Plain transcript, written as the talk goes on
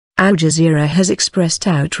Al Jazeera has expressed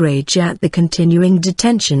outrage at the continuing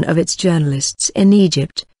detention of its journalists in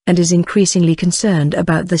Egypt, and is increasingly concerned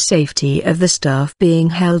about the safety of the staff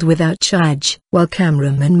being held without charge. While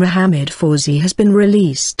cameraman Mohamed Fawzy has been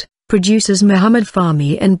released, producers Mohamed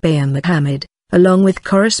Fawzy and Mohamed, along with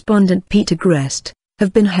correspondent Peter Greste,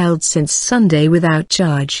 have been held since Sunday without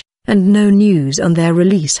charge, and no news on their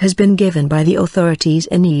release has been given by the authorities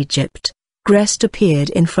in Egypt. Greste appeared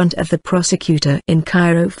in front of the prosecutor in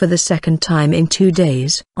Cairo for the second time in 2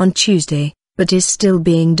 days on Tuesday, but is still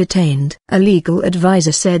being detained. A legal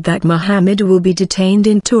advisor said that Mohamed will be detained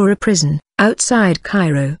in Tora prison, outside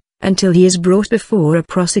Cairo, until he is brought before a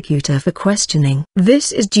prosecutor for questioning.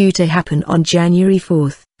 This is due to happen on January 4.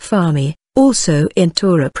 Fahmy, also in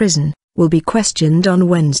Tora prison, will be questioned on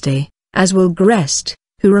Wednesday, as will Greste,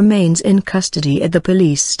 who remains in custody at the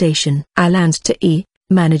police station. Alan Tae,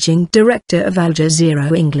 managing director of Al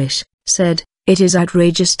Jazeera English, said, "It is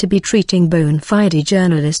outrageous to be treating bona fide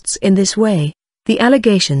journalists in this way. The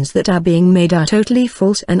allegations that are being made are totally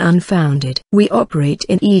false and unfounded. We operate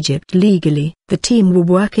in Egypt legally." The team were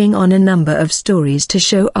working on a number of stories to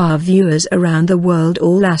show our viewers around the world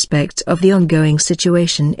all aspects of the ongoing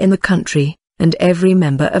situation in the country, and every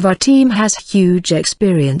member of our team has huge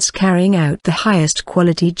experience carrying out the highest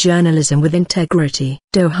quality journalism with integrity.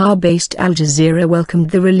 Doha-based Al Jazeera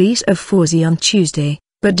welcomed the release of Fawzy on Tuesday,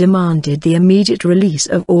 but demanded the immediate release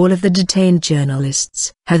of all of the detained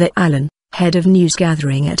journalists. Heather Allen, head of news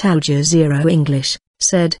gathering at Al Jazeera English,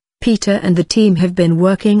 said, "Peter and the team have been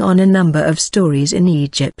working on a number of stories in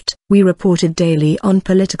Egypt. We reported daily on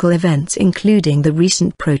political events including the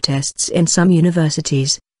recent protests in some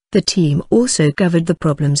universities. The team also covered the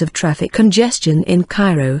problems of traffic congestion in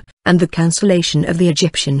Cairo, and the cancellation of the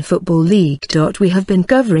Egyptian Football League. We have been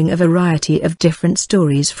covering a variety of different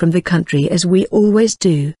stories from the country as we always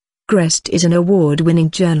do." Greste is an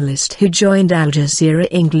award-winning journalist who joined Al Jazeera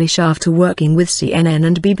English after working with CNN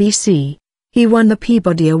and BBC. He won the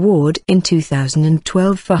Peabody Award in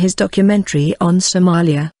 2012 for his documentary on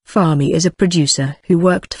Somalia. Fahmy is a producer who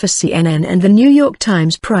worked for CNN and the New York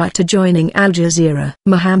Times prior to joining Al Jazeera.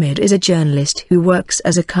 Mohamed is a journalist who works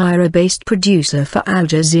as a Cairo-based producer for Al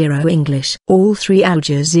Jazeera English. All three Al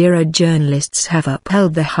Jazeera journalists have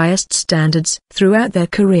upheld the highest standards throughout their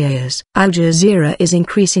careers. Al Jazeera is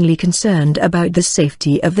increasingly concerned about the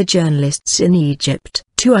safety of the journalists in Egypt.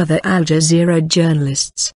 Two other Al Jazeera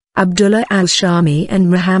journalists, Abdullah al-Shami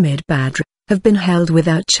and Mohamed Badr, have been held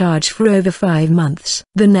without charge for over 5 months.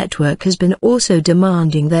 The network has been also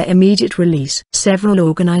demanding their immediate release. Several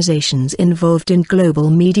organizations involved in global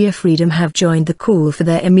media freedom have joined the call for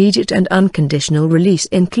their immediate and unconditional release,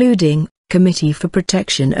 including Committee for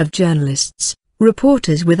Protection of Journalists,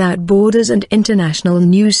 Reporters Without Borders and International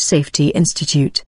News Safety Institute.